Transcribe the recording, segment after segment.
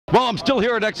Well, I'm still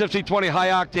here at XFC 20 High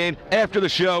Octane after the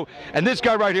show, and this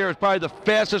guy right here is probably the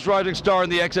fastest rising star in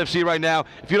the XFC right now.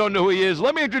 If you don't know who he is,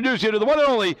 let me introduce you to the one and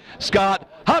only Scott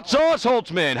Hot Sauce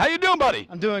Holtzman. How you doing, buddy?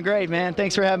 I'm doing great, man.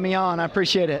 Thanks for having me on. I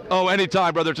appreciate it. Oh,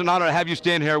 anytime, brother. It's an honor to have you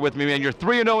stand here with me, man. You're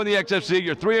 3-0 in the XFC.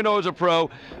 You're 3-0 as a pro.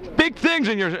 Big things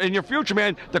in your future,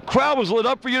 man. The crowd was lit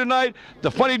up for you tonight. The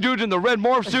funny dudes in the red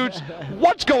morph suits.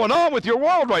 What's going on with your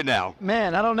world right now?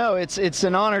 Man, I don't know. It's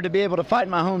an honor to be able to fight in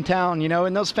my hometown, you know,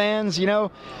 and those fans, you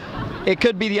know, it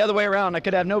could be the other way around. I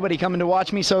could have nobody coming to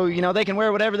watch me, so, you know, they can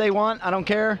wear whatever they want. I don't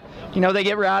care. You know, they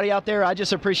get rowdy out there. I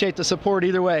just appreciate the support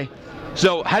either way.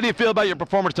 So how do you feel about your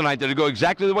performance tonight? Did it go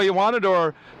exactly the way you wanted,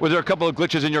 or was there a couple of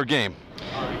glitches in your game?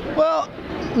 Well,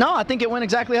 no, I think it went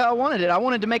exactly how I wanted it. I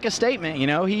wanted to make a statement, you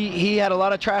know. He had a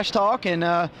lot of trash talk, and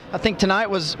I think tonight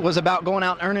was about going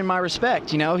out and earning my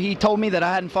respect, you know. He told me that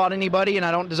I hadn't fought anybody and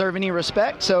I don't deserve any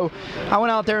respect, so I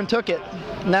went out there and took it.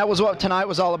 And that was what tonight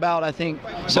was all about, I think.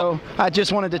 So I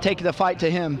just wanted to take the fight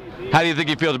to him. How do you think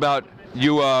he feels about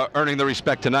you earning the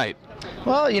respect tonight?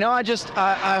 Well, you know,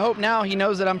 I hope now he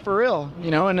knows that I'm for real, you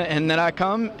know, and that I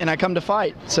come to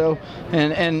fight. So,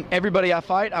 and everybody I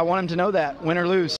fight, I want him to know that, win or lose.